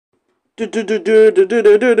Season's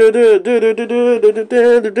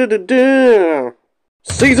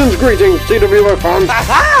greetings, CWO fans!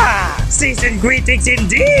 Aha! Season greetings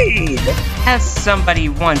indeed! As somebody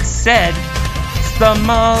once said, it's the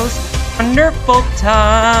most wonderful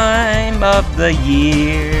time of the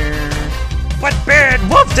year. But Bear and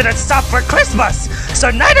Wolf didn't stop for Christmas,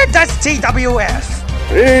 so neither does TWF.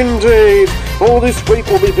 Indeed! All this week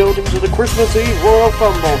we'll be building to the Christmas Eve Royal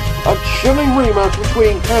Fumble, a chilling rematch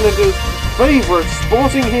between Canada's favourite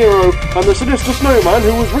sporting hero and the sinister snowman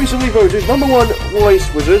who was recently voted #1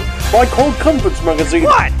 Ice Wizard by Cold Comforts magazine.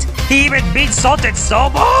 What? He even beat Salted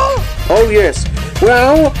Snowball? Oh yes,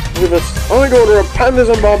 well, with a side order of pandas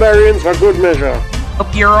and barbarians for good measure.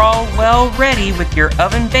 Hope you're all well ready with your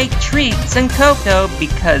oven-baked treats and cocoa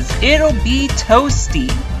because it'll be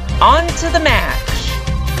toasty. On to the match!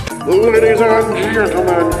 Ladies and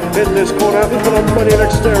gentlemen, in this corner, for the money and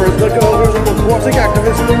exteriors, the girl who's an aquatic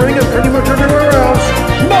activist in the ring and pretty much everywhere else,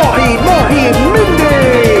 Mahi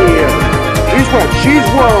Mindy! She's wet, she's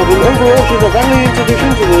wild, and overall she's a valiant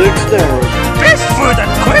addition to the exterior. Fish food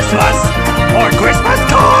at Christmas? Or Christmas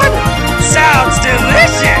corn? Sounds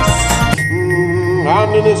delicious!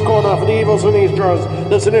 And in this corner, for the evil Sinistras,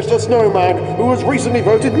 the sinister snowman, who was recently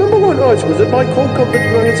voted #1 Ice Wizard by Cold Comforts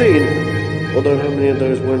magazine. Although how many of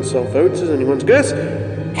those weren't self-votes is anyone's guess.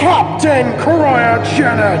 Captain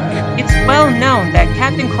Cryogenic! It's well known that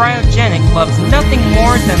Captain Cryogenic loves nothing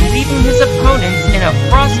more than leaving his opponents in a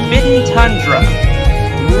frostbitten tundra.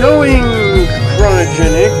 Knowing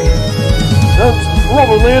Cryogenic, that's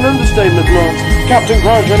probably an understatement, Lance. Captain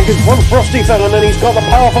Cryogenic is one frosty felon and he's got the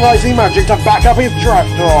powerful icy magic to back up his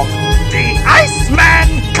trash talk. The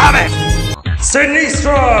Iceman cometh!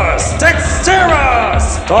 Sinistras,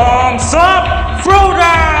 Dexteras, thumbs up, throw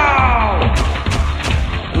down!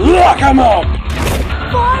 Lock 'em up!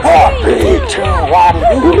 4, 3, 2,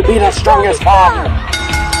 1, be the strongest one!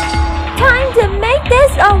 Time to make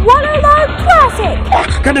this a waterlogged classic!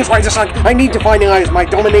 Goodness gracious, I need to finalize my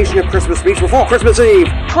domination of Christmas speech before Christmas Eve!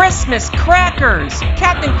 Christmas crackers!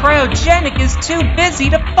 Captain Cryogenic is too busy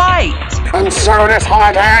to fight! And so this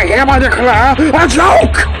holiday I hereby declare a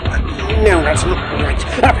joke! No, that's not right.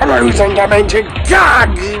 A frozen, demented gag!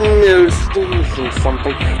 No,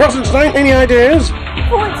 something. Rosenstein, any ideas?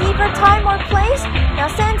 4G for time or place. Now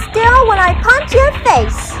stand still when I punch your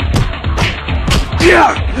face.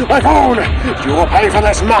 Yeah! My phone! You will pay for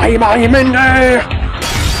this, Mindy!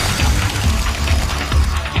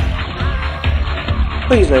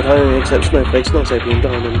 Please note, I only accept snowflakes, not opium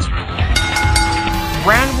diamonds.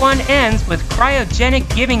 Round 1 ends with Cryogenic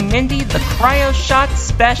giving Mindy the Cryo Shot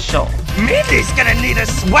Special. Mindy's gonna need a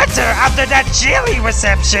sweater after that chili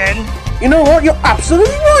reception. You know what? You're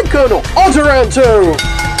absolutely right, Colonel! On to round 2! For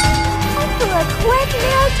a quick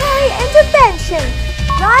military intervention.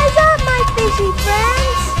 Rise up, my fishy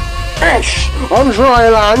friends! Fish! On dry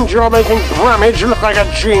land, you're making Grammage look like a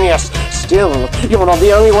genius. Still, you're not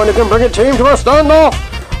the only one who can bring a team to a standoff.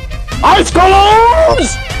 Ice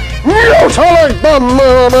columns! Mutilate the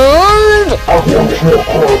mermaid!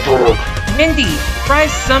 Mindy, try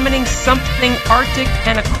summoning something Arctic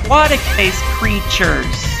and aquatic-based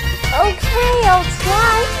creatures. Okay, I'll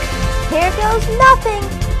try. Here goes nothing.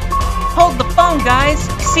 Hold the phone, guys.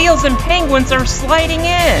 Seals and penguins are sliding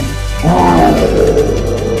in.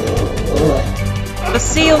 The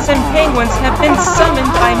seals and penguins have been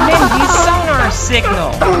summoned by Mindy's sonar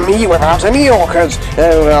signal. Me without any orcas.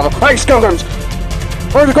 Oh well. Ice columns!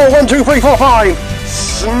 Protocol 1, 2, 3, 4, 5.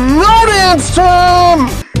 Snow dance time!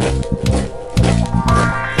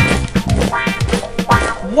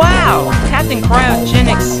 Wow! Captain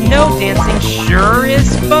Cryogenic's snow dancing sure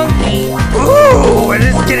is funky. Ooh, it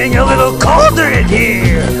is getting a little colder in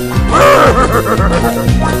here. I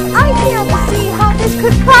fail to see how this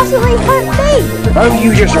could possibly hurt me. Oh,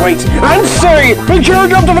 you just wait and see! Make sure you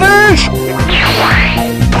jump to finish!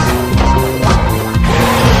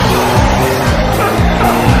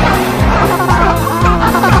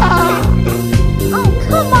 Oh,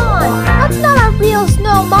 come on! That's not a real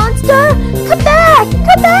snow monster! Come back!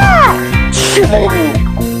 Come back! Chilling!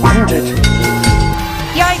 Isn't it?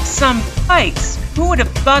 Yikes on pikes! Who would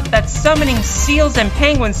have thought that summoning seals and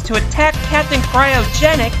penguins to attack Captain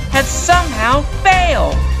Cryogenic had somehow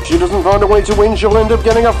failed? If she doesn't find a way to win, she'll end up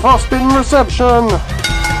getting a frostbitten reception.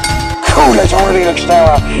 Cool it already,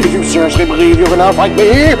 Dexter. If you seriously believe you can outfight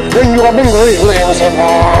me, then you have been greatly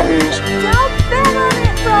misinformed. Don't bet on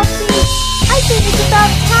it, Frosty. I think it's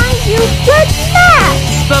about time you get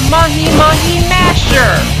matched. The Mahi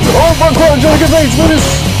Masher! All for Cryogenic evades with his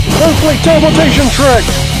earthquake teleportation trick.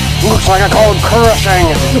 Looks like a cold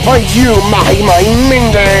crushing by you,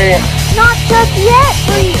 Mindy. Not just yet,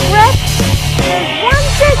 Breeze Wreck.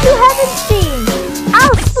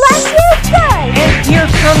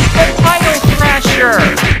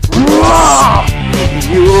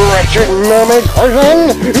 wretched mermaid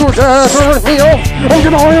person! You dare to rip me off and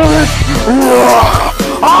get away with it!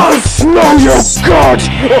 I'll smell your guts!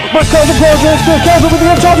 But Cousin Cryogenic still careful with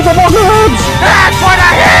the enchanted apocalypse! That's what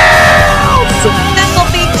I hear!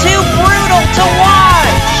 This'll be too brutal to watch!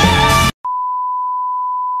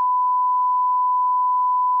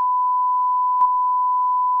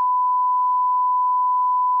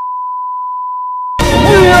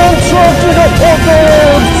 The enchanted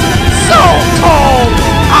apocalypse! So cold!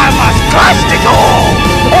 I must crush the gold!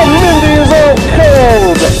 And Mindy is all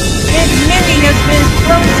cold! And Mindy has been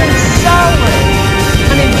frozen solid!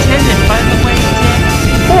 Unintended, by the way, Dick.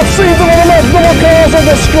 What seems an unimaginable cause of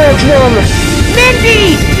destruction!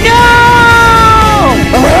 Mindy! No!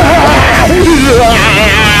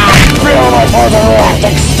 Feel my poison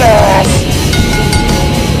lactic stairs!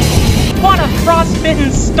 What a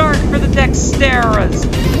frostbitten start for the Dexteras!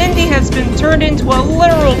 Mindy has been turned into a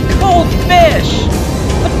literal cold fish!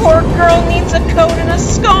 The poor girl needs a coat and a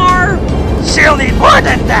scarf! She'll need more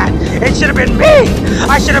than that! It should have been me!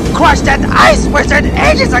 I should have crushed that ice wizard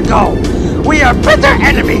ages ago! We are bitter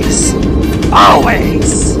enemies!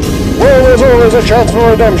 Always! Well, there's always a chance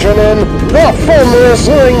for redemption in the Fun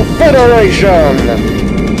Wrestling Federation!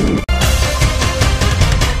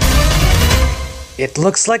 It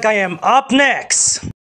looks like I am up next!